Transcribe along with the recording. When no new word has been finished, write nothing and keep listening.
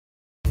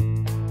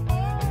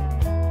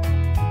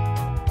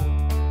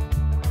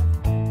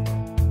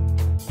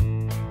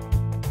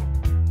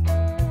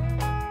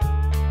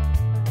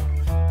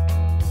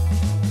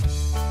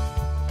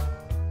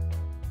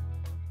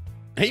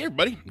Hey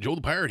everybody, Joel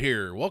the Pirate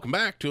here. Welcome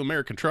back to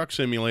American Truck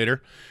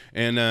Simulator.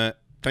 And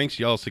thanks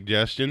to y'all's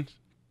suggestions.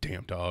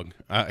 Damn dog.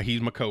 He's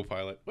my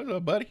co-pilot. What's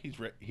up, buddy? He's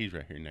right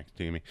here next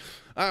to me.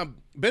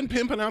 Been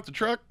pimping out the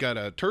truck. Got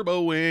a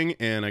turbo wing,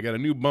 and I got a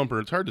new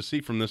bumper. It's hard to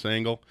see from this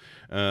angle.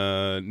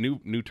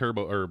 New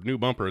turbo or new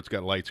bumper. It's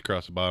got lights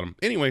across the bottom.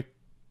 Anyway,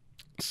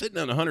 sitting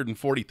at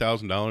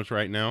 $140,000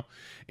 right now,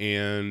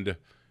 and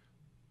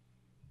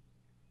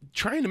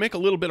trying to make a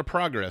little bit of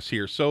progress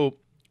here. So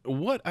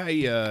what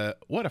I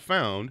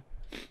found,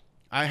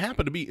 I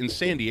happened to be in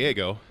San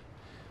Diego,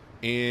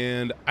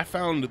 and I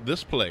found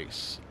this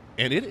place,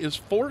 and it is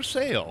for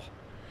sale.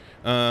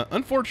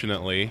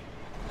 Unfortunately,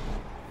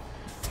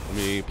 let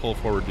me pull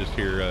forward just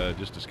here,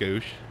 just a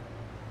skosh.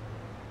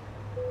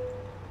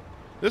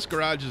 This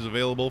garage is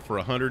available for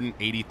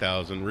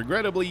 $180,000.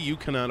 Regrettably, you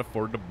cannot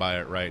afford to buy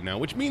it right now,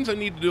 which means I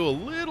need to do a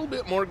little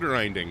bit more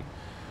grinding.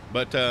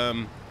 But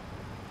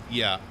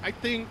yeah, I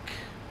think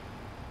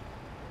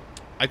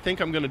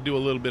I'm going to do a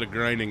little bit of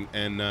grinding,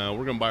 and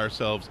we're going to buy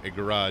ourselves a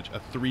garage, a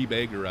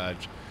 3-bay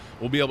garage.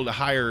 We'll be able to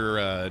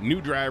hire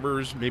new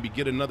drivers, maybe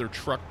get another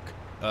truck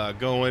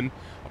going.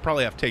 I'll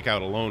probably have to take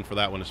out a loan for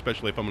that one,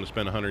 especially if I'm going to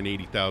spend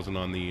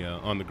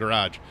 $180,000 on the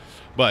garage.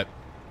 But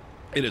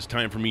it is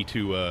time for me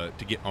to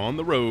get on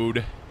the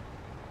road,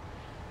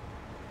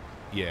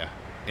 yeah,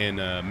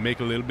 and make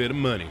a little bit of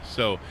money.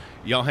 So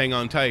y'all hang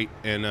on tight,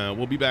 and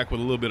we'll be back with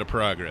a little bit of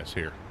progress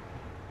here.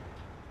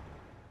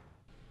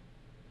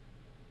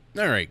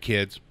 All right,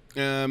 kids.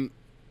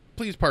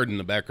 Please pardon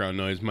the background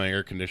noise. My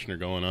air conditioner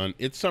going on.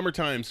 It's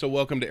summertime, so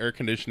welcome to air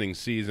conditioning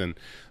season.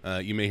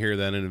 You may hear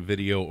that in a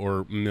video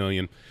or a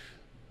million,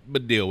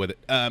 but deal with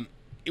it.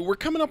 We're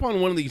coming up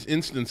on one of these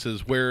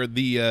instances where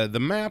the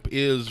map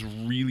is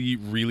really,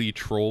 really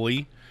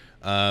trolly.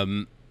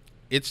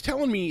 It's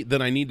telling me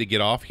that I need to get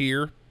off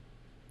here,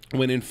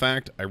 when in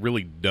fact I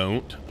really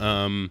don't.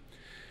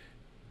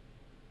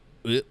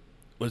 Let's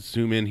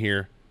zoom in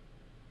here.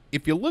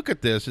 If you look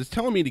at this, it's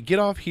telling me to get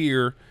off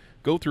here,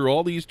 go through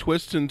all these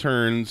twists and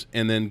turns,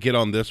 and then get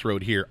on this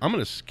road here. I'm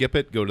going to skip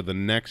it, go to the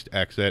next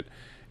exit.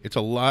 It's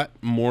a lot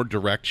more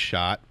direct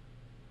shot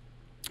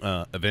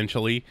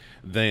eventually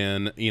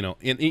than, you know,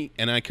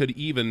 and I could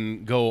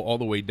even go all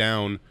the way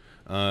down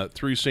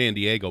through San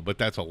Diego, but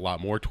that's a lot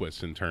more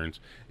twists and turns.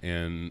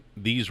 And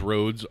these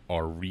roads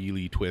are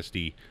really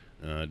twisty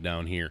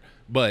down here.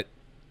 But,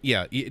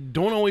 yeah,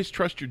 don't always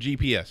trust your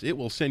GPS. It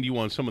will send you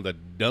on some of the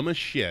dumbest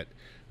shit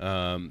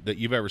that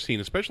you've ever seen,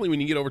 especially when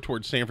you get over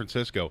towards San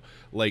Francisco.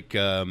 Like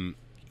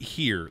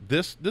here,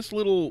 this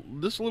little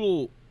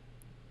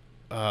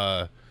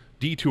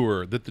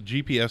detour that the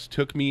GPS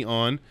took me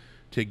on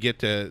to get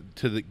to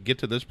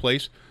this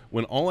place,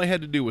 when all I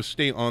had to do was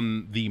stay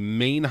on the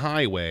main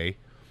highway.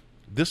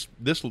 This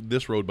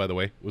road, by the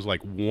way, was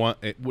like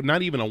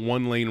not even a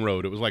 1-lane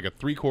road. It was like a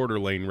 3/4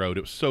 lane road.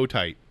 It was so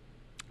tight.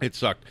 It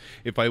sucked.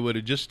 If I would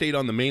have just stayed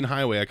on the main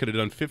highway, I could have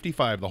done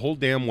 55 the whole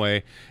damn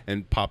way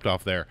and popped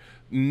off there.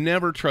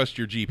 Never trust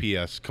your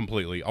GPS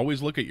completely.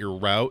 Always look at your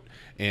route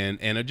and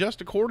adjust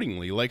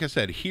accordingly. Like I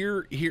said,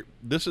 here,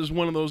 this is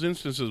one of those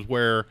instances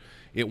where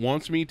it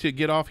wants me to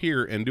get off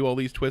here and do all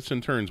these twists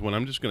and turns when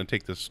I'm just going to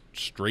take this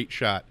straight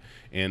shot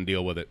and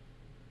deal with it.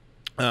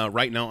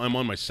 Right now, I'm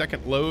on my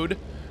second load.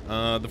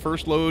 The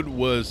first load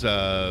was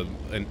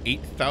an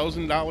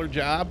 $8,000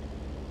 job.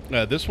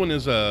 This one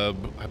is I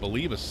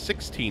believe a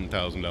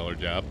 $16,000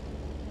 job,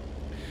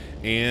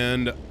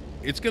 and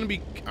it's gonna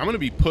be. I'm gonna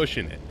be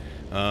pushing it.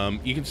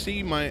 You can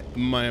see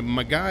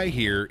my guy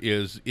here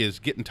is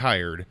getting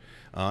tired,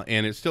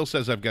 and it still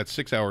says I've got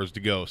 6 hours to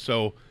go.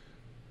 So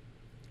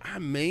I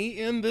may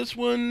end this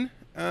one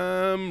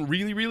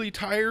really, really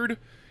tired.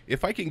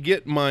 If I can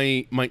get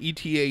my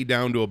ETA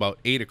down to about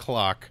 8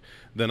 o'clock,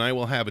 then I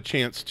will have a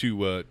chance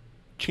to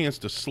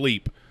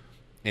sleep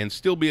and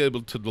still be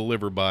able to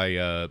deliver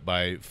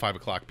by 5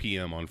 o'clock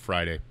p.m. on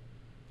Friday.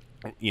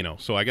 You know,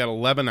 so I got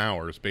 11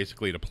 hours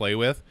basically to play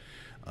with,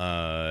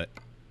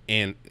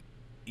 and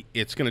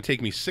it's going to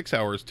take me 6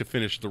 hours to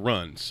finish the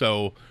run.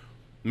 So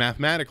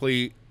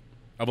mathematically,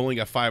 I've only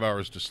got 5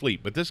 hours to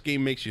sleep. But this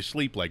game makes you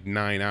sleep like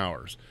 9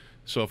 hours.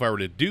 So if I were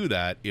to do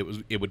that,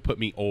 it would put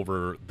me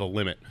over the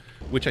limit,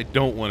 which I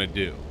don't want to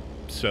do.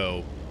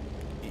 So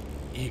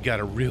you got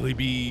to really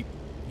be.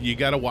 You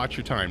got to watch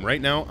your time.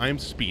 Right now, I'm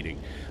speeding.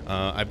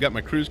 I've got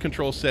my cruise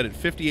control set at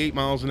 58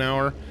 miles an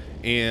hour,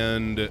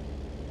 and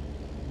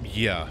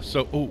yeah.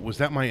 So, oh, was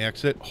that my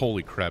exit?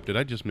 Holy crap, did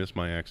I just miss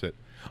my exit?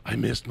 I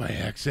missed my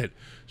exit.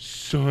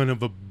 Son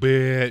of a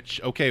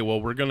bitch. Okay,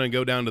 well, we're going to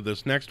go down to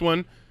this next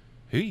one.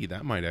 Hey,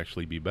 that might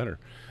actually be better.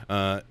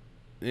 Yeah,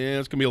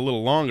 it's going to be a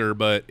little longer,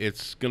 but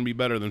it's going to be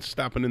better than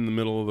stopping in the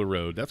middle of the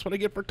road. That's what I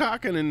get for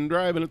talking and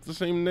driving at the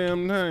same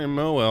damn time.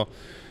 Oh, well.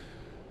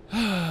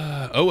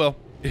 Oh, well.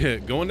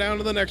 Going down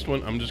to the next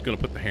one, I'm just going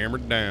to put the hammer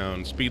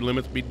down. Speed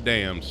limits be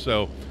damned.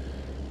 So,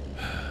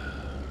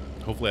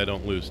 hopefully I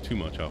don't lose too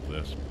much off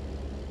this.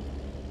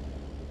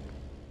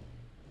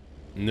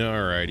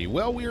 Alrighty.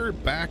 Well, we're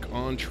back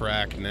on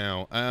track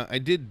now. I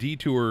did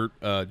detour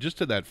just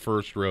to that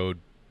first road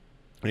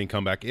and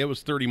come back. It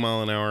was 30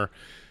 mile an hour.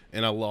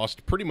 and I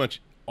lost pretty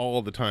much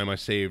all the time I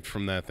saved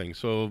from that thing.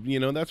 So, you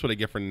know, that's what I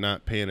get for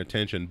not paying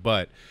attention.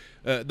 But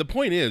the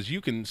point is,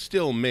 you can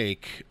still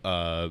make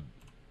a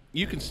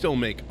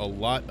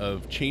lot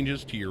of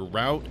changes to your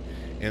route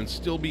and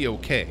still be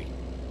okay.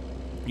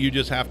 You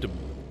just have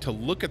to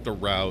look at the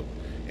route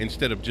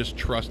instead of just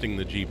trusting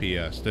the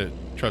GPS.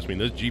 Trust me,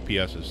 this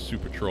GPS is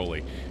super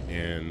trolly,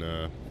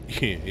 and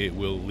it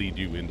will lead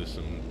you into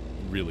some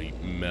really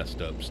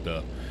messed up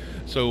stuff.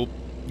 So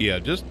yeah,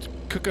 just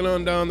cooking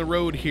on down the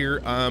road here.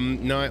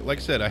 Now, like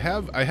I said, I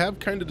have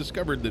kind of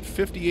discovered that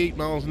 58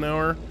 miles an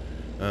hour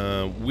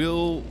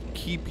will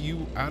keep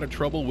you out of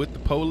trouble with the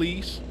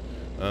police.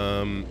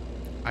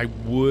 I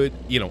would,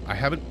 you know, I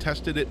haven't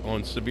tested it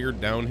on severe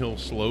downhill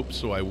slopes,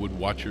 so I would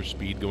watch your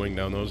speed going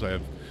down those. I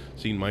have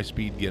seen my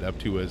speed get up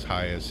to as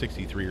high as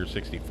 63 or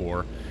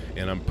 64,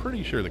 and I'm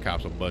pretty sure the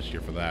cops will bust you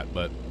for that.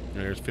 But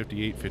there's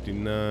 58,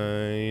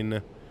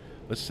 59.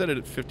 Let's set it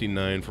at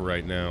 59 for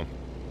right now.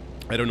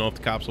 I don't know if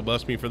the cops will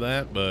bust me for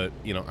that, but,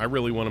 you know, I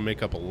really want to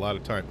make up a lot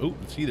of time. Oh,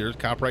 see, there's a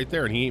cop right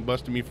there, and he ain't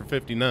busting me for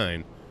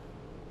 59.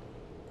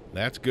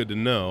 That's good to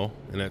know.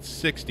 And that's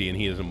 60, and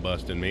he isn't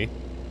busting me.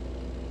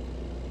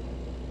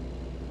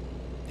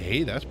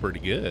 Hey, that's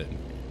pretty good.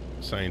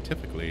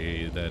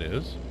 Scientifically, that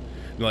is.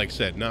 Like I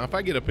said, now if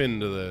I get up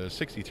into the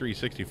 63,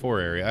 64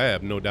 area, I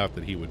have no doubt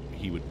that he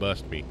would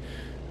bust me.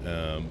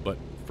 But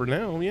for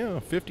now, yeah,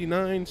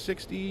 59,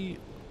 60.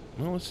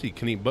 Well, let's see.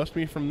 Can he bust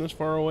me from this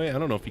far away? I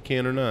don't know if he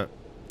can or not.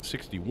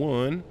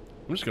 61.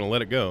 I'm just going to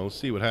let it go. Let's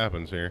see what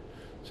happens here.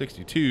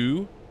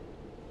 62.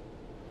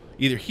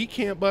 Either he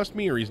can't bust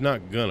me or he's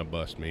not going to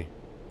bust me.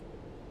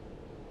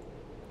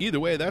 Either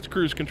way, that's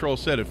cruise control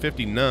set at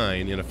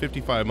 59 in a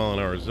 55 mile an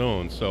hour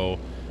zone, so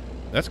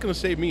that's going to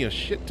save me a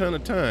shit ton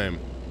of time,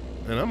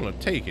 and I'm going to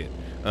take it.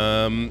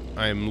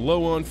 I'm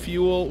low on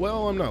fuel.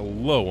 Well, I'm not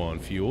low on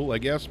fuel. I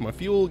guess my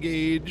fuel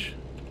gauge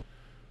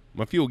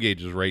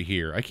is right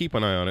here. I keep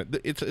an eye on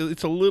it.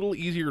 It's a little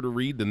easier to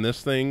read than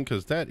this thing,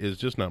 because that is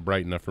just not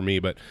bright enough for me,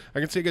 but I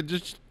can see I got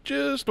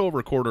just over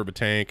a quarter of a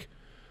tank.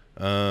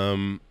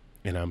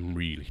 And I'm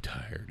really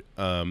tired.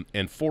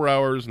 And 4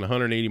 hours and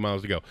 180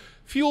 miles to go.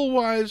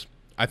 Fuel-wise,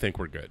 I think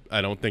we're good.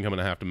 I don't think I'm going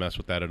to have to mess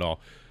with that at all.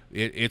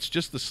 It's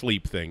just the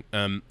sleep thing.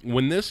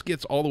 When this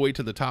gets all the way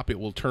to the top, it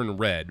will turn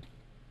red.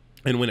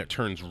 And when it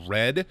turns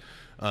red,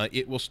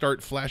 it will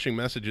start flashing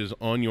messages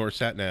on your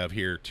sat-nav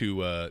here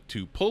to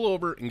pull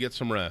over and get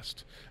some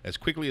rest as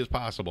quickly as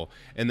possible.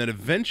 And then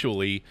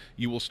eventually,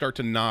 you will start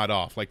to nod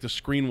off. Like the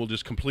screen will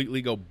just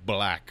completely go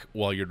black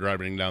while you're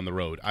driving down the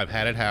road. I've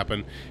had it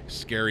happen.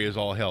 Scary as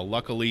all hell.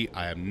 Luckily,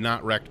 I am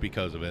not wrecked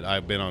because of it.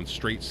 I've been on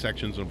straight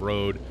sections of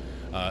road.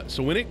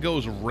 So when it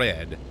goes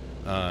red,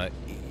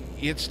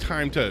 it's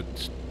time to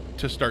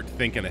start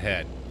thinking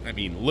ahead. I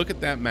mean, look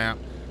at that map.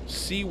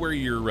 See where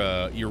your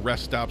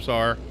rest stops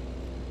are,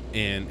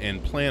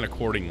 and plan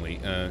accordingly.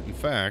 In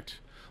fact,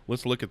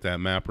 let's look at that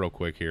map real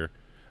quick here.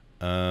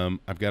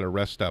 I've got a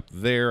rest stop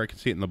there. I can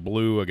see it in the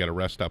blue. I got a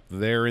rest stop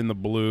there in the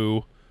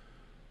blue.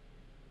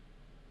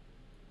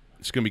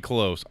 It's going to be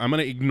close. I'm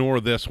going to ignore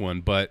this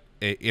one, but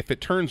if it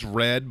turns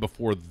red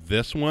before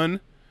this one,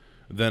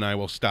 then I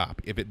will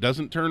stop. If it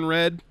doesn't turn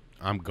red,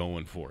 I'm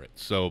going for it.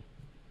 So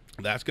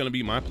that's going to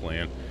be my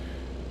plan.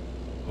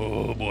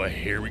 Oh, boy.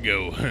 Here we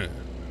go.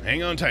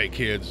 Hang on tight,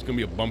 kids. It's going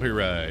to be a bumpy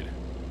ride.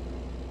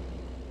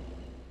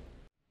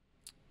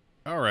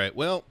 All right.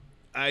 Well,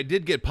 I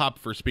did get popped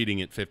for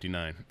speeding at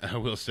 59, I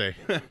will say.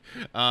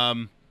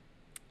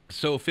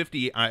 So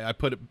 50, I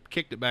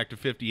kicked it back to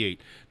 58.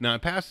 Now, I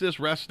passed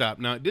this rest stop.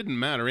 Now, it didn't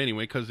matter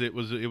anyway because it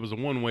was a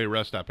one-way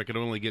rest stop. I could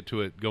only get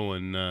to it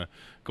going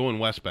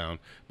westbound.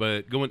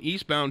 But going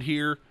eastbound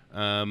here,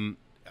 I'm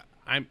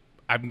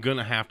going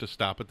to have to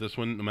stop at this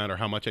one no matter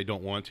how much I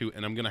don't want to,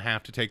 and I'm going to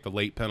have to take the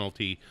late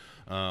penalty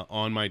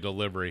on my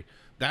delivery.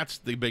 That's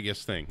the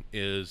biggest thing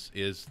is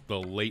the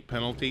late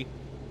penalty.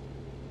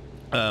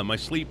 My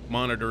sleep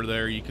monitor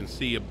there, you can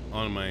see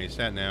on my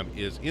sat-nav,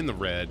 is in the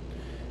red,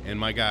 and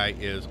my guy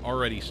is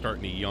already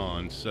starting to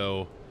yawn,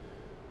 so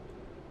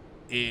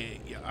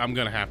I'm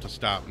going to have to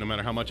stop no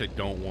matter how much I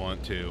don't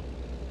want to.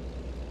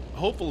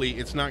 Hopefully,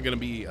 it's not going to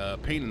be a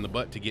pain in the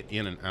butt to get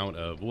in and out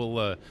of.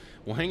 We'll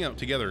hang out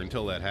together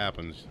until that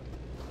happens.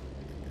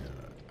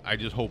 I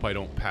just hope I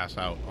don't pass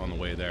out on the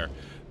way there.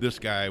 This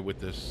guy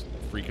with this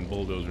freaking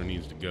bulldozer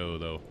needs to go,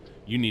 though.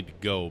 You need to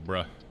go,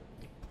 bruh.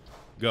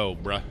 Go,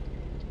 bruh.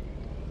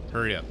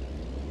 Hurry up.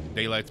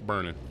 Daylight's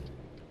burning.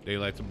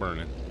 Daylight's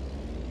burning.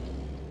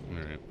 All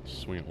right,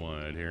 swing it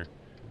wide here.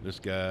 This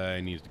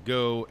guy needs to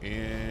go,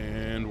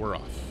 and we're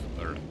off.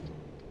 All right.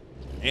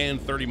 And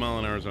 30 mile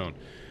an hour zone,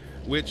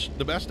 which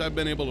the best I've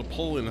been able to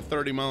pull in a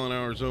 30 mile an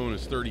hour zone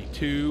is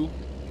 32.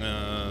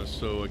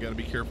 So I got to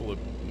be careful of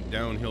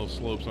downhill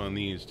slopes on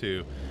these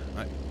too.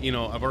 You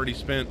know, I've already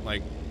spent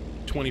like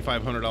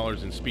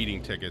 $2,500 in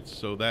speeding tickets,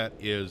 so that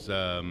is,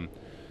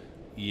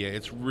 yeah,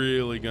 it's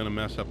really going to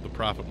mess up the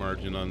profit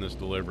margin on this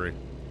delivery.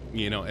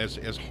 You know,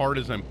 as hard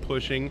as I'm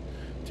pushing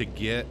to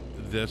get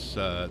this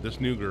this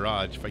new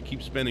garage, if I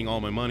keep spending all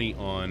my money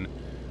on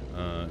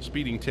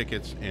speeding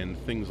tickets and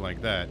things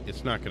like that,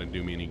 it's not going to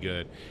do me any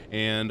good.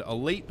 And a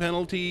late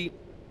penalty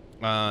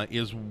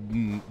is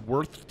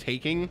worth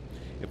taking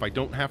if I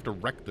don't have to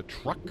wreck the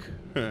truck.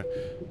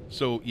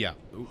 So, yeah,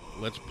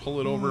 let's pull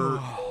it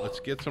over. Let's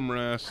get some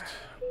rest.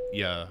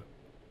 Yeah.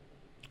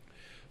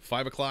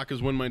 5 o'clock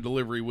is when my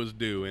delivery was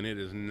due, and it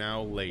is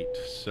now late.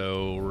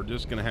 So we're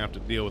just going to have to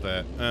deal with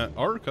that.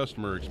 Our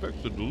customer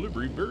expects a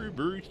delivery very,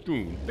 very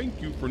soon.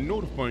 Thank you for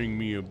notifying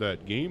me of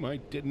that, game. I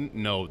didn't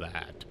know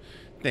that.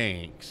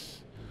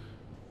 Thanks.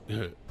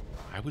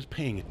 I was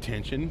paying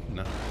attention.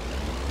 No,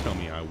 tell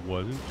me I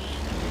wasn't.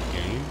 Stupid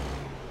game.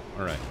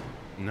 All right.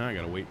 Now I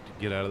got to wait to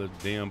get out of the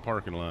damn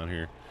parking lot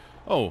here.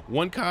 Oh,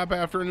 one cop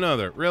after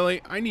another.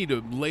 Really? I need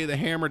to lay the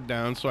hammer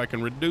down so I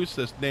can reduce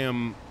this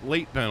damn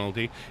late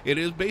penalty. It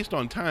is based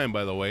on time,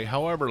 by the way.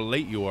 However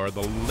late you are,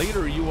 the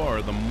later you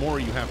are, the more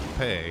you have to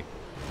pay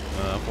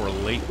for a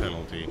late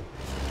penalty.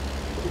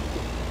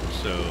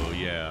 So,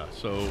 yeah.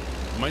 So,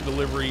 my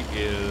delivery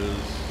is...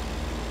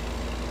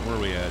 Where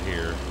are we at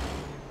here?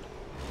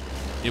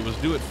 It was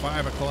due at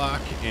 5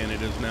 o'clock, and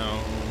it is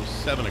now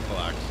 7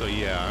 o'clock. So,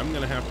 yeah, I'm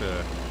going to have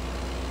to...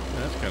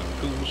 That's kind of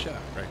a cool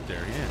shot right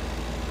there, yeah.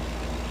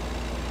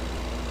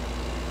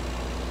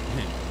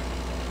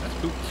 That's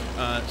cool.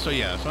 So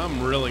yeah, so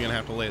I'm really going to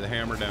have to lay the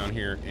hammer down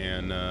here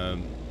and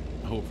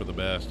hope for the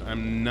best.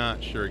 I'm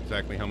not sure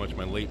exactly how much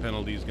my late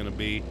penalty is going to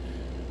be.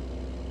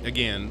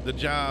 Again, the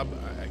job,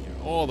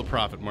 all the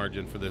profit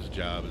margin for this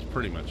job is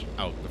pretty much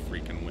out the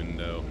freaking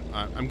window.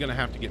 I'm going to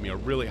have to get me a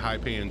really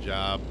high-paying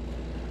job.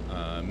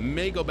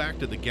 May go back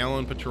to the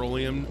Gallon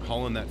Petroleum,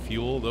 hauling that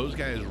fuel. Those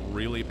guys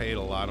really paid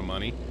a lot of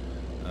money.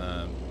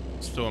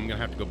 So I'm going to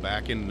have to go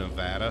back into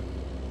Nevada.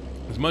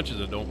 As much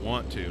as I don't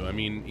want to. I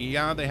mean,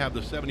 yeah, they have the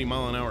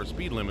 70-mile-an-hour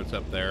speed limits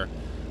up there,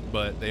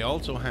 but they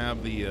also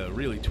have the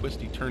really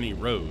twisty, turny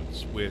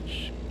roads,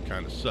 which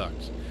kind of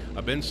sucks.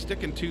 I've been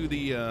sticking to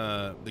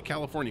the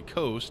California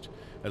coast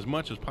as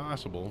much as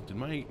possible. Did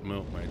my...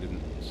 No, I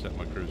didn't set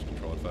my cruise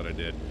control. I thought I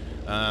did.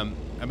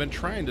 I've been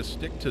trying to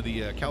stick to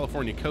the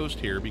California coast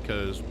here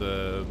because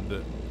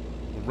the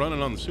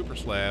running on the super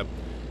slab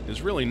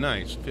is really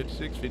nice.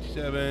 56,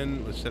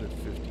 57. Let's set it to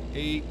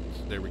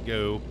 58. There we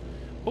go.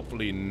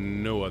 Hopefully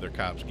no other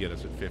cops get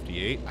us at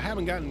 58. I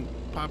haven't gotten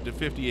popped at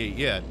 58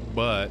 yet,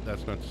 but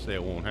that's not to say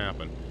it won't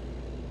happen.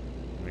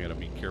 We gotta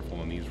be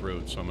careful on these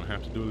roads, so I'm gonna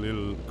have to do a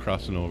little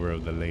crossing over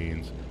of the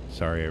lanes.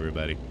 Sorry,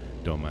 everybody.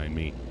 Don't mind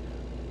me.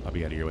 I'll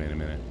be out of your way in a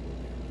minute.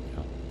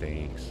 Oh,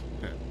 thanks.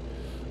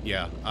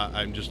 Yeah,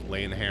 I'm just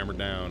laying the hammer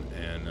down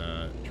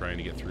and trying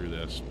to get through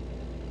this.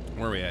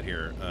 Where are we at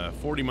here?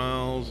 40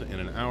 miles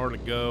and an hour to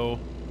go.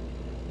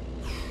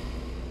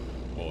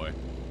 Boy,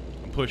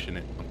 I'm pushing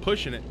it. I'm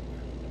pushing it.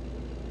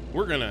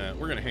 We're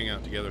gonna hang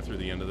out together through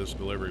the end of this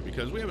delivery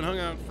because we haven't hung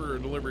out for a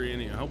delivery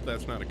any. I hope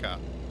that's not a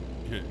cop.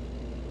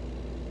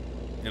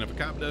 And if a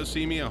cop does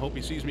see me, I hope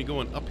he sees me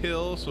going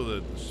uphill so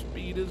that the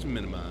speed is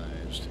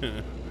minimized.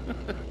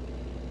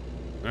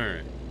 All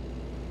right.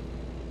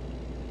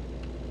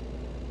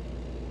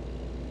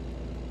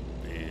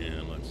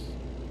 And let's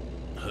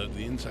hug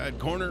the inside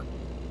corner.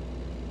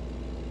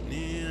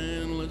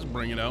 And let's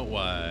bring it out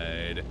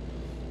wide.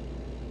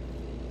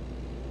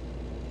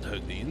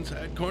 Hug the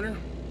inside corner.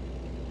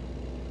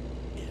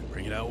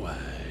 Bring it out wide.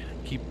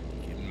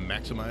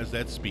 Maximize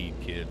that speed,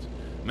 kids.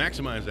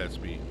 Maximize that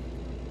speed.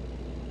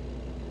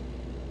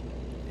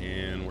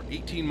 And we're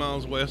 18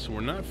 miles west, so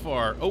we're not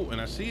far. Oh, and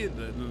I see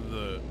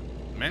the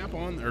map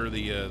on, or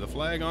the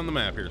flag on the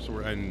map here. So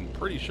I'm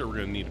pretty sure we're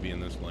going to need to be in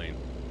this lane.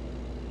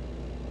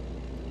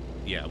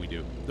 Yeah, we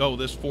do. Oh,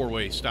 this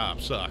four-way stop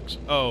sucks.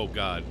 Oh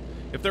God,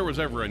 if there was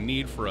ever a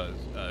need for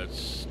a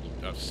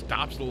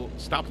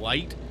stop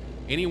light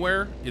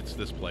anywhere, it's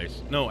this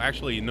place. No,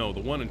 actually, no.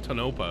 The one in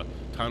Tonopah,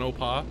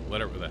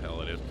 whatever the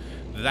hell it is.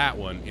 That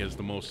one is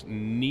the most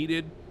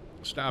needed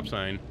stop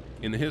sign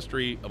in the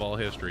history of all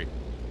history.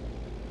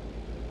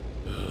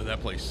 Ugh, that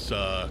place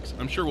sucks.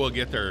 I'm sure we'll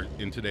get there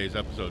in today's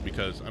episode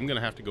because I'm going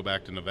to have to go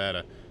back to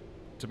Nevada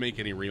to make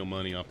any real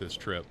money off this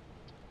trip.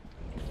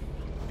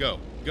 Go.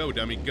 Go,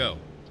 dummy. Go.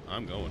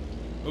 I'm going.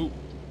 Oh,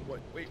 what?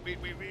 Wait.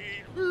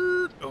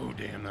 Oh,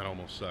 damn. That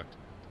almost sucked.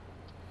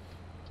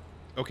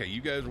 Okay,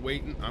 you guys are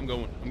waiting. I'm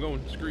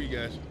going. Screw you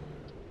guys.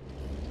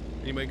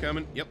 Anybody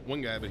coming? Yep,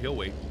 one guy, but he'll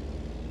wait.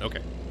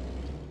 Okay.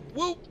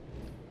 Whoop!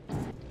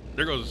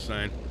 There goes the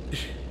sign.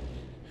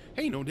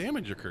 Hey, no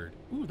damage occurred.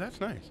 Ooh, that's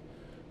nice.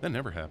 That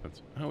never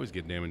happens. I always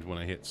get damage when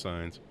I hit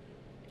signs.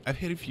 I've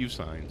hit a few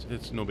signs.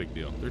 It's no big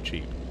deal. They're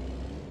cheap.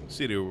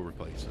 City will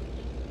replace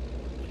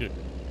them.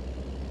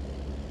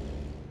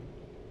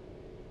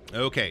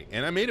 Okay,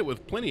 and I made it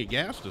with plenty of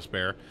gas to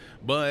spare,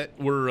 but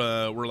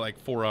we're like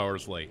 4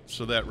 hours late,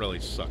 so that really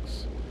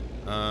sucks.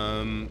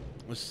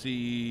 Let's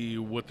see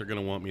what they're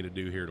gonna want me to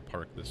do here to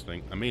park this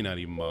thing. I may not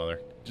even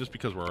bother, just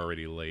because we're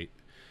already late.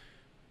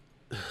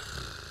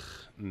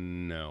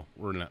 No,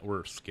 we're not.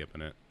 We're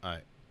skipping it.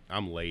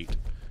 I'm late.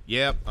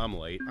 Yep, I'm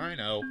late. I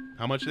know.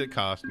 How much did it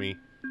cost me?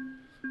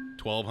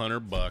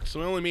 $1,200 bucks.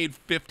 So I only made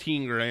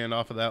 15 grand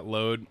off of that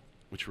load,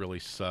 which really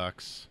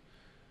sucks.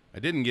 I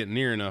didn't get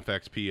near enough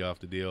XP off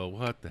the deal.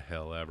 What the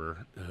hell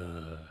ever.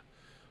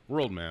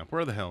 World map.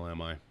 Where the hell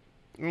am I?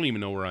 I don't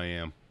even know where I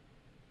am.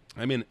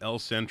 I'm in El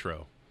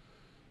Centro.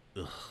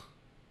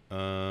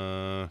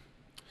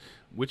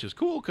 Which is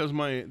cool because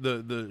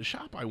the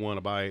shop I want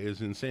to buy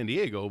is in San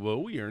Diego, but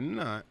we are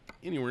not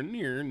anywhere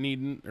near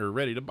needing or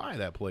ready to buy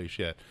that place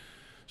yet.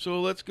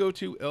 So let's go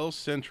to El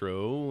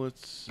Centro.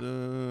 Let's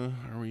are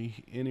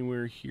we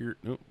anywhere here?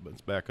 Nope.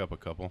 Let's back up a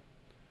couple.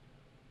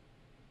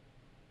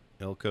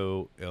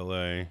 Elko,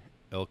 LA,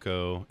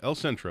 Elko, El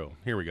Centro.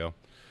 Here we go.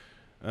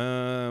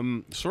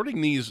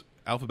 Sorting these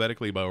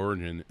alphabetically by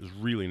origin is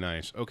really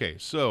nice. Okay,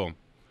 so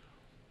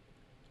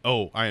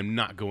I am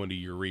not going to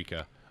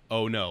Eureka.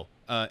 Oh no.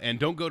 And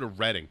don't go to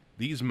Redding.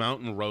 These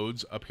mountain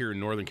roads up here in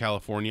Northern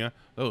California,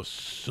 those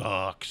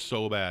suck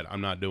so bad.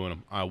 I'm not doing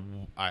them.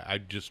 I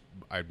just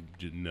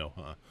no,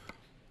 huh?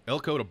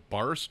 Elko to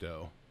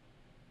Barstow.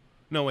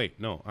 No, wait,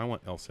 no. I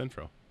want El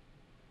Centro.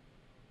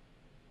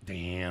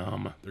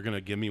 Damn, they're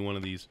gonna give me one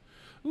of these.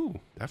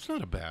 Ooh, that's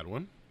not a bad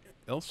one.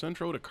 El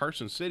Centro to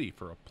Carson City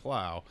for a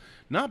plow.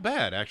 Not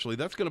bad, actually.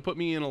 That's gonna put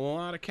me in a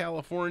lot of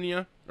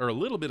California, or a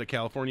little bit of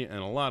California and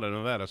a lot of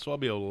Nevada, so I'll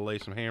be able to lay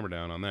some hammer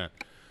down on that.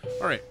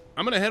 All right,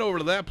 I'm gonna head over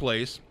to that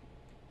place,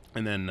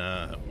 and then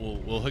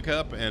we'll hook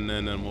up, and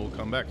then we'll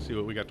come back and see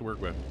what we got to work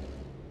with.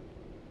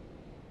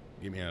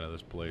 Get me out of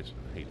this place.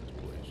 I hate this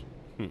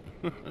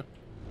place.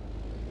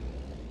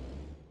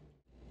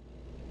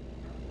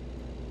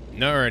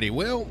 Alrighty,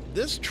 well,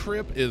 this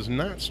trip is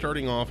not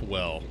starting off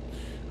well.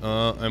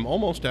 I'm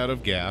almost out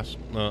of gas.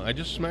 I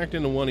just smacked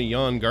into one of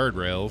yon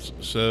guardrails,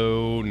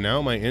 so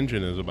now my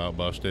engine is about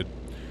busted.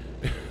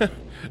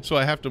 So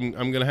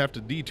I'm gonna have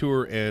to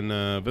detour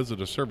and visit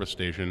a service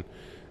station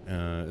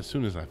as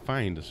soon as I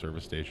find a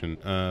service station.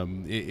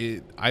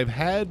 I've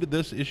had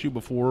this issue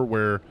before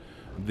where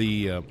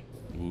the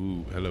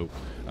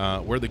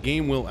where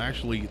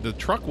the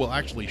truck will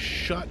actually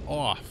shut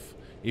off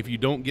if you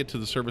don't get to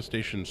the service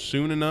station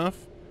soon enough,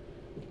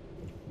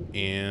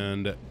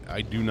 and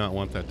I do not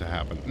want that to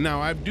happen.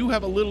 Now, I do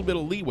have a little bit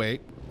of leeway.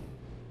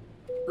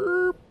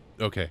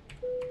 Okay,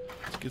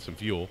 let's get some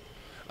fuel.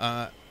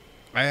 I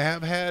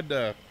have had,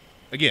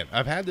 again,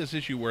 I've had this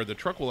issue where the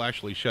truck will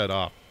actually shut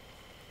off,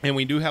 and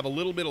we do have a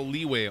little bit of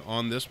leeway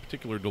on this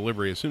particular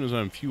delivery. As soon as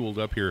I'm fueled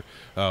up here,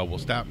 we'll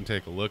stop and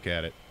take a look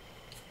at it.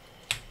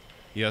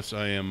 Yes,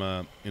 I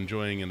am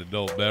enjoying an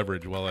adult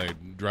beverage while I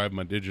drive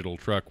my digital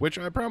truck, which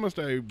I promised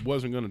I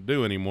wasn't going to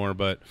do anymore,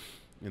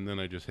 and then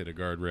I just hit a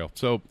guardrail.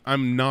 So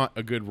I'm not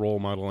a good role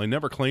model. I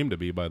never claimed to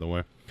be, by the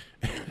way,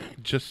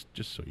 just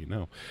so you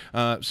know.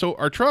 So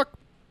our truck,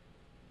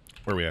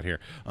 where are we at here?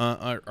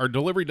 Our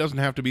delivery doesn't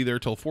have to be there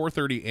till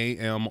 4:30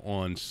 a.m.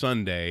 on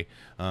Sunday.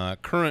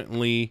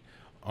 Currently,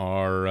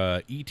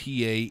 our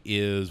ETA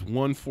is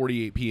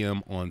 1:48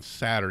 p.m. on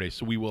Saturday,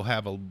 so we will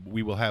have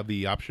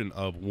the option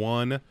of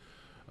one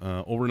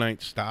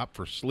overnight stop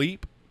for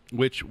sleep,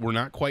 which we're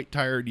not quite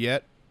tired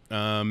yet.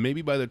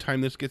 Maybe by the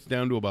time this gets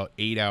down to about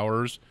 8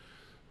 hours,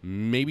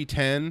 maybe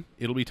 10,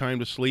 it'll be time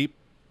to sleep.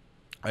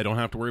 I don't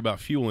have to worry about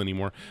fuel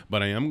anymore,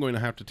 but I am going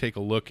to have to take a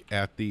look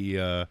at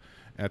the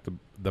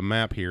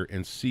map here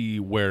and see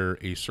where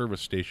a service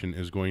station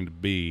is going to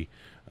be.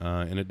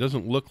 And it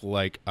doesn't look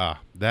like,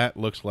 that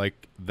looks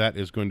like that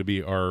is going to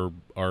be our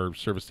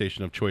service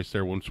station of choice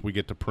there once we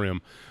get to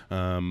Prim.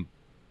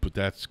 But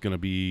that's going to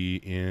be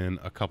in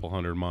a couple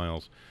 100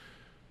 miles.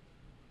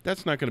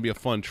 That's not going to be a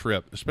fun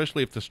trip,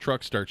 especially if this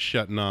truck starts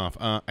shutting off.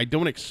 I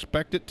don't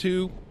expect it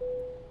to,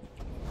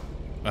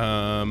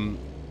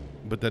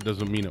 but that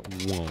doesn't mean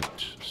it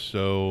won't.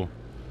 So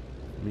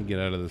let me get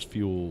out of this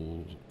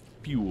fuel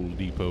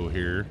depot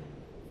here.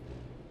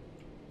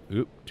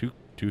 Oop, too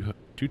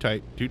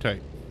tight.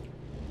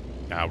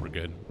 Ah, we're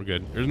good.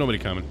 There's nobody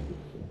coming.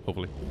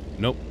 Hopefully.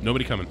 Nope,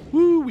 nobody coming.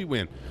 Woo, we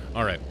win.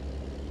 All right.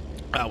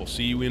 I will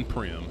see you in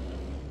Prim.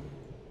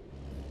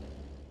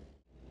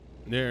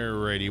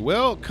 Alrighty.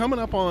 Well, coming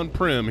up on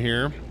Prim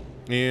here,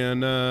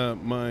 and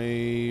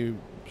my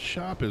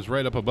shop is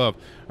right up above,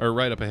 or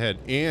right up ahead,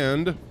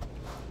 and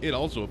it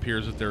also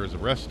appears that there is a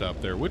rest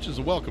stop there, which is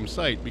a welcome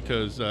sight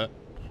because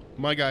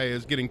my guy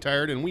is getting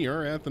tired, and we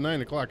are at the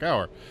 9 o'clock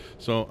hour.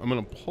 So I'm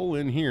going to pull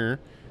in here,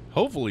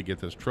 hopefully get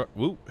this truck.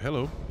 Woo,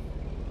 hello.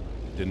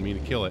 Didn't mean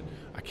to kill it.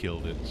 I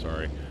killed it,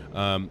 sorry.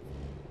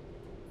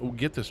 We'll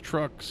get this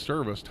truck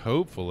serviced,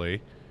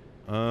 hopefully.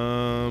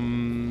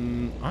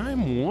 I'm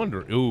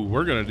wondering. Ooh,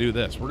 we're gonna do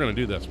this.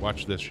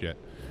 Watch this shit.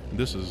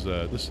 This is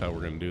how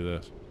we're gonna do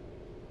this.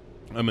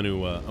 I'm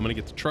gonna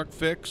get the truck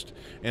fixed,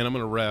 and I'm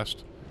gonna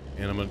rest,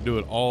 and I'm gonna do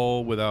it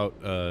all without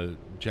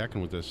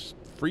jacking with this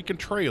freaking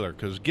trailer.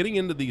 Because getting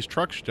into these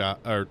truck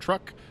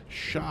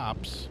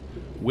shops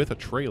with a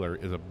trailer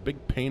is a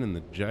big pain in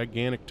the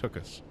gigantic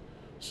tuchus.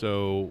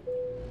 So,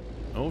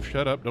 oh,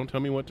 shut up! Don't tell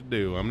me what to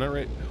do. I'm not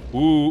ready.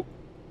 Ooh.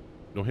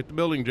 Don't hit the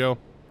building, Joe.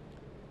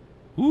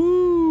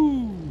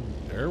 Woo!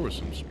 There was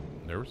some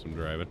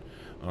driving.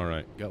 All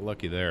right, got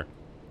lucky there.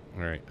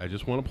 All right, I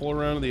just want to pull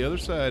around to the other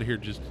side here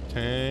just a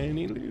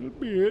tiny little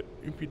bit,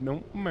 if you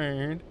don't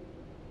mind.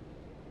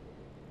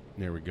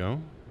 There we go.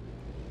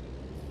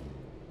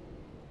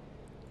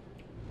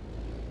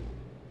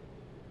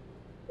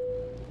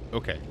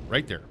 Okay,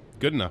 right there.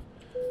 Good enough.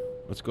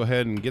 Let's go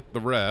ahead and get the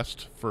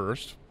rest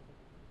first.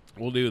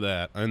 We'll do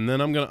that. And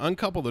then I'm going to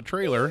uncouple the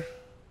trailer.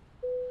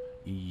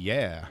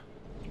 Yeah.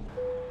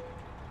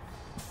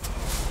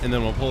 And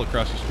then we'll pull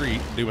across the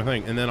street, do my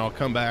thing. And then I'll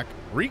come back,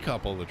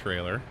 recouple the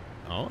trailer.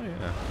 Oh,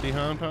 yeah. See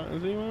how I'm talking?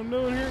 See what I'm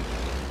doing here?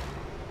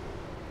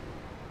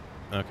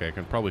 Okay, I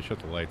can probably shut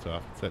the lights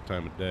off. It's that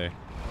time of day.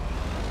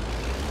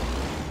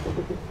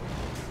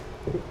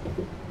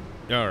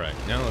 All right,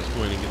 now let's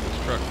go in and get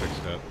this truck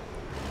fixed up.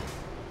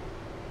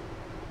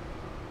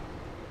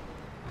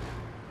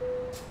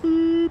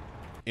 Boop.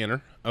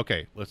 Enter.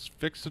 Okay, let's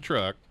fix the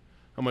truck.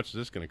 How much is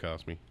this going to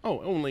cost me?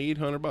 Oh, only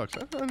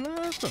 $800.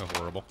 That's not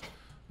horrible.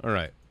 All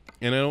right,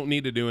 and I don't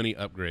need to do any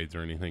upgrades or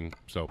anything,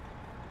 so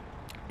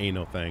ain't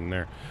no thing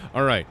there.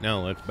 All right,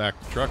 now let's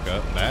back the truck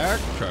up. Back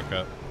the truck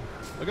up.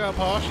 Look how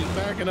Paul, she's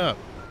backing up.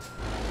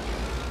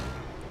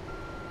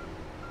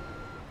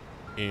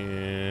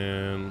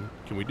 And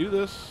can we do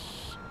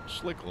this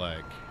slick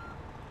like?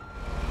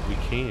 We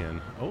can.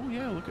 Oh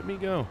yeah, look at me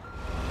go.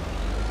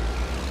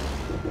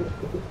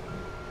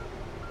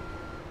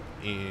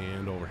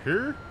 And over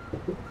here.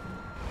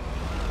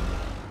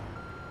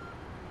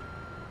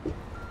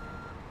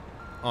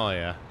 Oh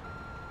yeah.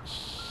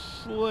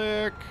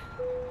 Slick.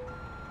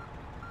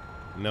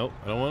 Nope,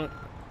 I don't want it.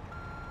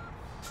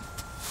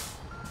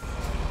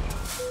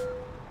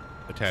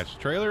 Attach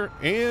the trailer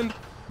and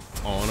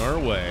on our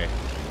way.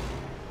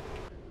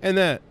 And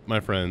that, my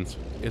friends,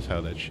 is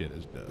how that shit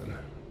is done.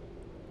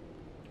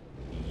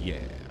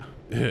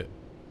 Yeah.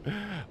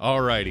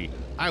 Alrighty.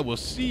 I will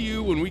see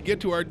you when we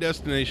get to our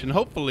destination.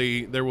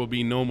 Hopefully, there will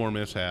be no more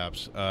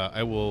mishaps.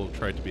 I will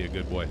try to be a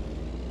good boy.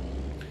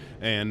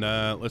 And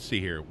let's see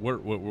here.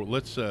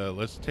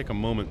 Let's take a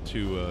moment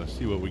to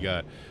see what we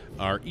got.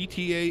 Our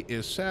ETA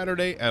is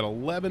Saturday at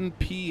 11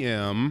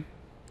 p.m.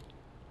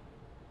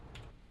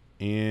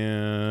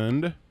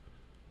 And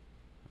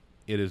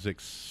it is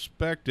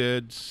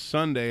expected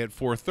Sunday at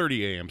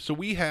 4:30 a.m. So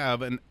we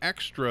have an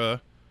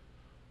extra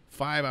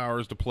 5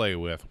 hours to play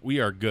with. We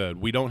are good.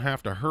 We don't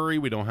have to hurry.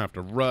 We don't have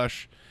to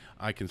rush.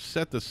 I can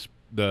set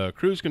the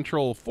cruise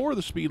control for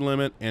the speed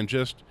limit and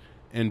just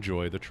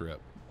enjoy the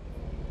trip,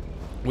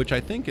 which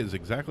I think is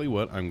exactly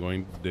what I'm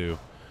going to do.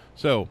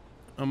 So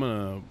I'm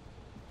going to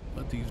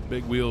let these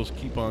big wheels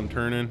keep on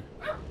turning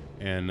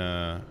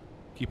and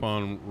keep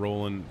on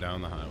rolling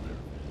down the highway.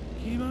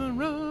 Keep on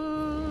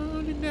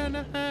rolling down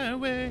the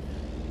highway.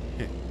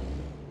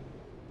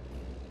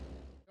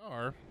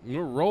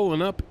 We're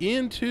rolling up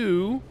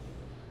into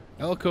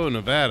Elko,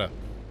 Nevada.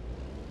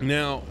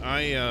 Now,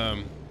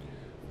 I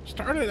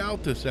started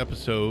out this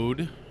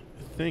episode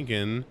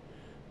thinking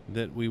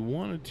that we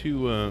wanted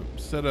to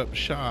set up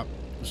shop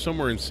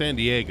somewhere in San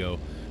Diego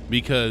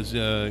because,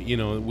 you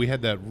know, we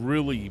had that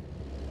really,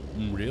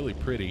 really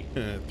pretty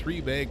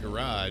 3-bay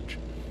garage,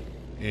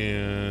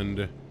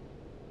 and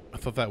I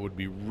thought that would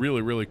be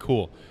really, really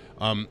cool.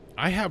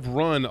 I have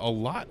run a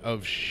lot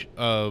of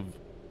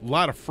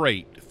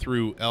freight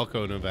through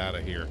Elko,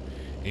 Nevada here,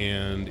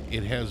 and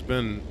it has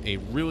been a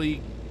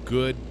really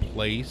good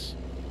place.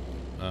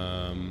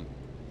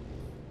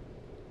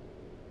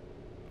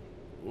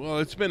 Well,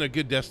 it's been a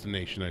good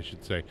destination, I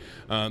should say.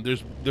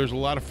 There's a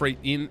lot of freight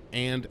in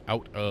and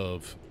out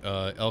of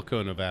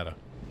Elko, Nevada.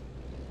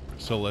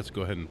 So let's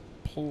go ahead and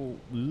pull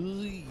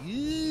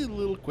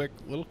little quick.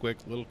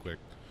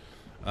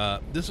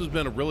 This has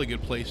been a really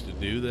good place to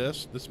do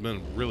this. This has been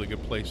a really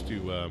good place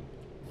to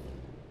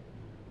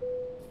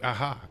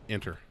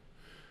enter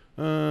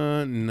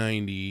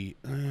 90.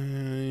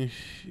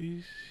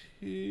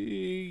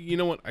 You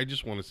know what? I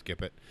just want to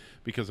skip it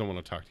because I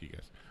want to talk to you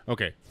guys.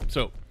 Okay,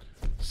 so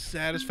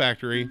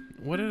satisfactory.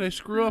 What did I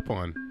screw up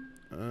on?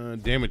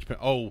 Damage.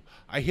 Oh,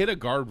 I hit a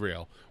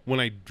guardrail when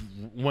I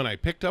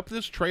picked up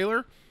this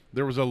trailer.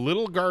 There was a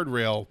little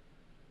guardrail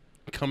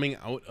coming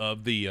out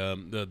of the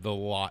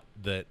lot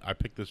that I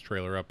picked this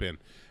trailer up in,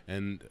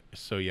 and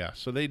so yeah,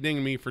 so they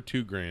dinged me for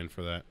 $2,000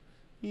 for that.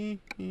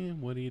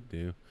 What do you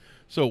do?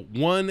 So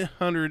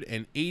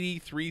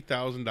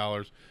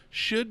 $183,000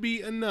 should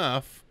be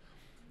enough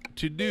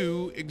to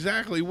do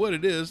exactly what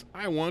it is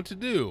I want to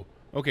do.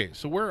 Okay,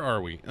 so where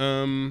are we?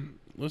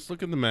 Let's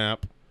look at the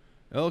map.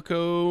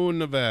 Elko,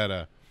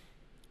 Nevada.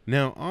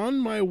 Now, on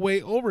my way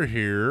over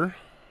here,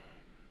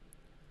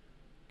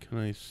 can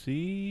I see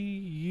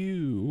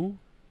you?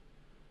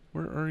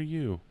 Where are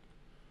you?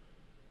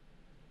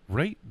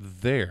 Right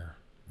there.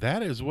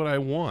 That is what I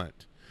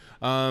want.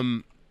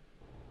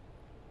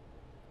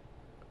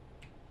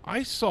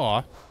 I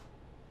spy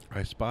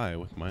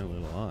with my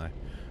little eye.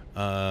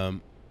 How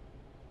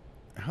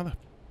the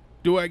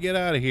do I get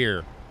out of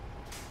here?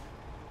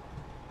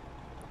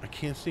 I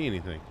can't see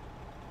anything.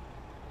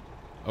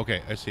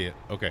 Okay, I see it.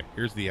 Okay,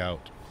 here's the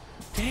out.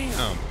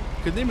 Damn.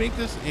 Could they make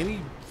this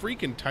any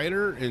freaking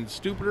tighter and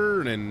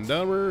stupider and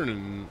dumber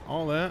and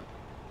all that?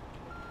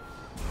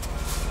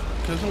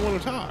 Because I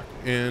want to talk,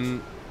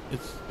 and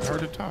it's hard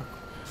to talk.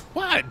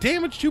 What?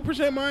 Damage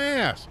 2% my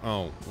ass.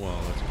 Oh,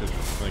 well, that's because of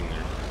the thing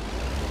there.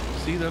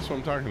 See, that's what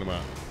I'm talking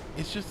about.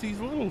 It's just these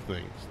little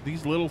things.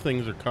 These little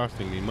things are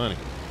costing me money.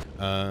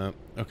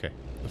 Okay,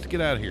 let's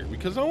get out of here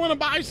because I want to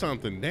buy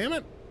something, damn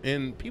it.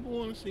 And people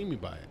want to see me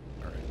buy it.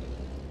 All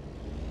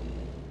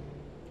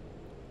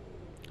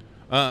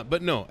right.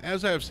 But no,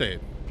 as I've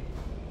said,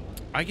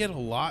 I get a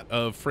lot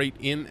of freight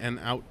in and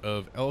out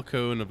of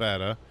Elko,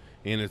 Nevada,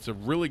 and it's a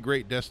really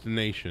great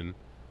destination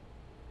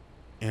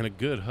and a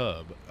good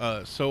hub.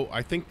 So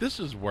I think this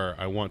is where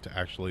I want to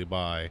actually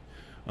buy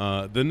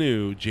the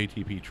new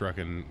JTP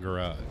Trucking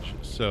Garage.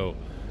 So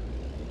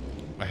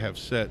I have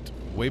set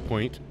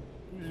waypoint.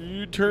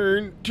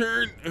 Turn.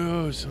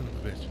 Oh, son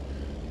of a bitch.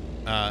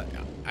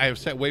 I have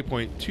set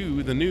waypoint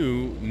to the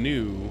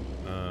new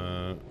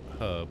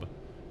hub,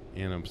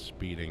 and I'm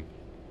speeding.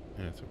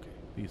 That's okay.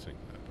 These things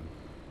happen.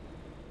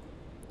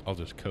 I'll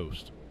just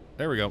coast.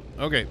 There we go.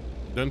 Okay,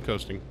 done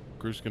coasting.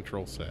 Cruise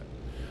control set.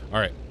 All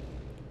right.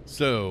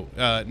 So,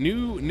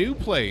 new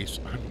place.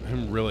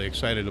 I'm really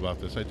excited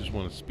about this. I just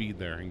want to speed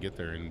there and get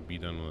there and be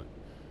done with it.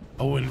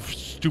 Oh, and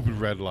stupid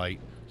red light.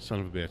 Son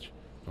of a bitch.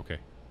 Okay.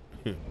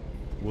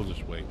 We'll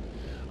just wait.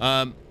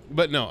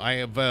 But no, I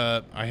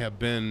have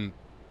been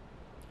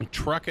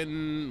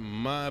trucking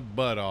my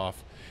butt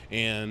off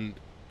and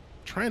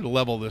trying to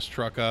level this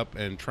truck up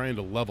and trying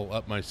to level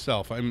up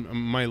myself.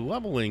 My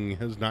leveling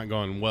has not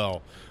gone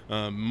well,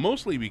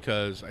 mostly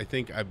because I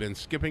think I've been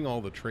skipping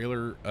all the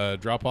trailer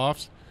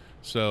drop-offs.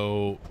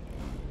 So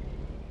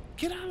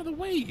get out of the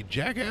way, you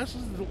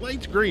jackasses. The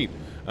light's green.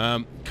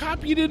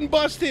 Cop, you didn't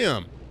bust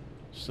him.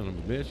 Son of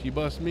a bitch, you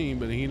bust me,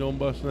 but he don't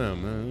bust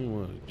them.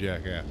 What a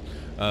jackass.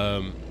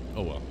 Oh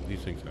well,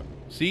 these things happen.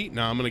 See,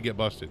 now I'm gonna get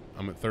busted.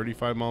 I'm at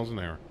 35 miles an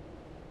hour.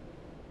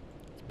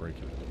 Let's break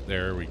it.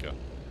 There we go.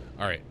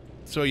 All right.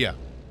 So yeah,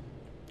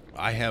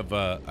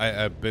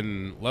 I've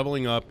been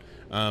leveling up.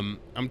 I'm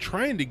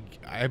trying to.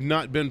 I have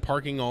not been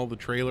parking all the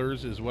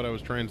trailers, is what I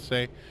was trying to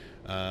say.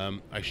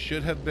 I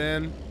should have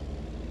been,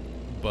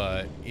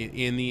 but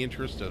in the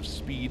interest of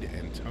speed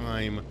and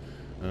time,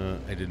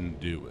 I didn't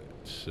do it.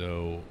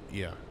 So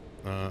yeah,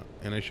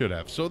 and I should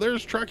have. So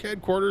there's truck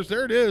headquarters.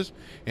 There it is,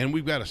 and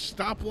we've got a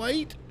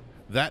stoplight.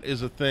 That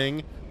is a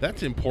thing.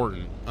 That's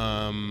important.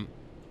 And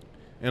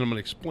I'm gonna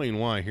explain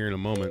why here in a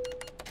moment.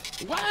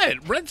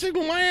 What? Red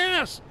signal my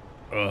ass.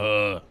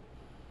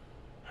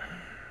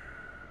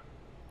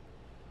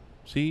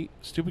 See,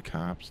 stupid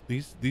cops.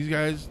 These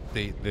guys,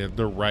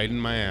 they're riding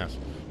my ass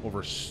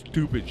over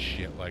stupid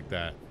shit like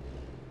that.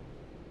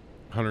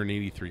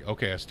 183.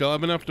 Okay, I still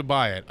have enough to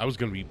buy it. I was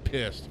gonna be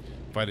pissed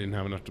if I didn't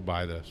have enough to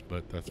buy this,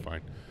 but that's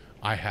fine.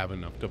 I have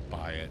enough to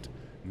buy it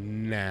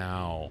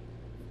now.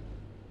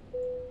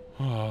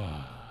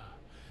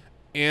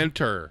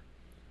 Enter.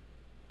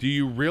 Do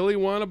you really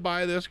want to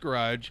buy this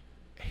garage?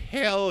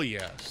 Hell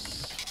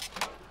yes.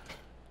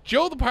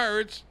 Joe the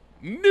Pirate's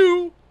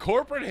new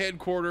corporate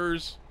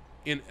headquarters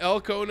in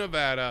Elko,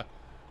 Nevada.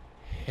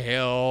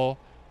 Hell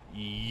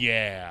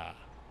yeah.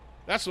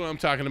 That's what I'm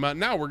talking about.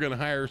 Now we're going to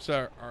hire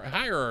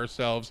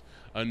ourselves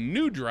a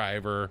new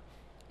driver.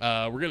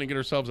 We're going to get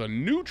ourselves a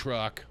new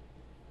truck.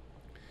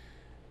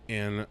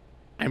 And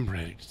I'm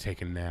ready to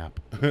take a nap.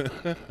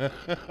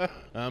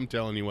 I'm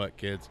telling you what,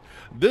 kids.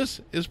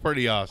 This is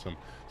pretty awesome.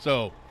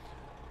 So,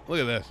 look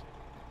at this.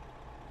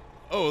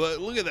 Oh,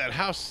 look at that.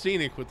 How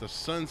scenic with the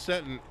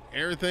sunset and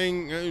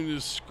everything.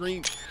 Just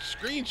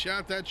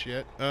screenshot that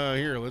shit.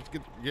 Here, let's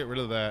get rid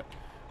of that.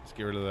 Let's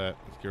get rid of that.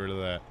 Let's get rid of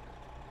that.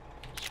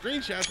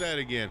 Screenshot that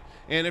again.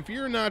 And if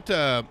you're not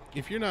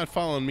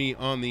following me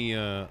on the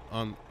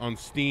on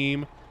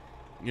Steam,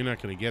 you're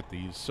not gonna get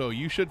these. So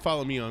you should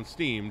follow me on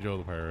Steam, Joe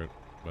the Pirate,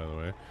 by the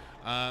way.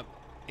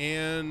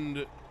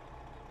 And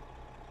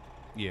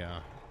yeah,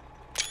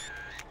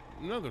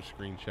 another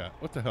screenshot.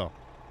 What the hell?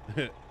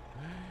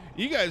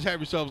 You guys have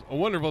yourselves a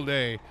wonderful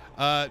day.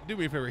 Do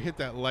me a favor, hit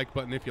that like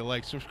button if you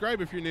like. Subscribe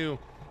if you're new.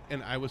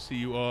 And I will see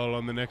you all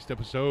on the next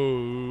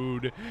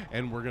episode.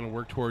 And we're going to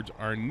work towards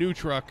our new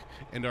truck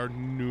and our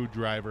new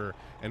driver.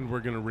 And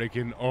we're going to rake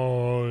in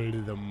all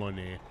the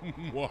money.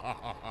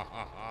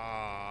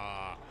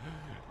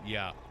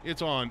 Yeah,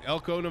 it's on.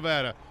 Elko,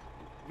 Nevada.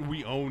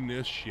 We own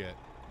this shit.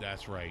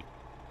 That's right.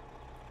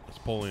 Let's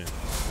pull in.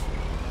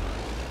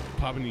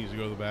 Papa needs to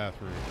go to the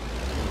bathroom.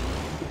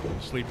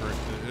 Sleeper.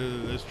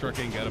 This truck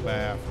ain't got a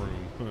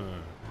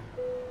bathroom.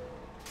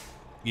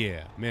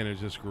 Yeah, manage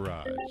this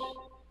garage.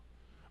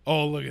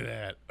 Oh, look at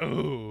that.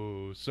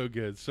 Oh, so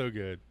good, so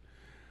good.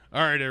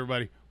 All right,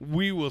 everybody.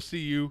 We will see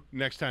you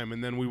next time,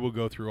 and then we will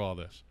go through all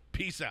this.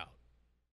 Peace out.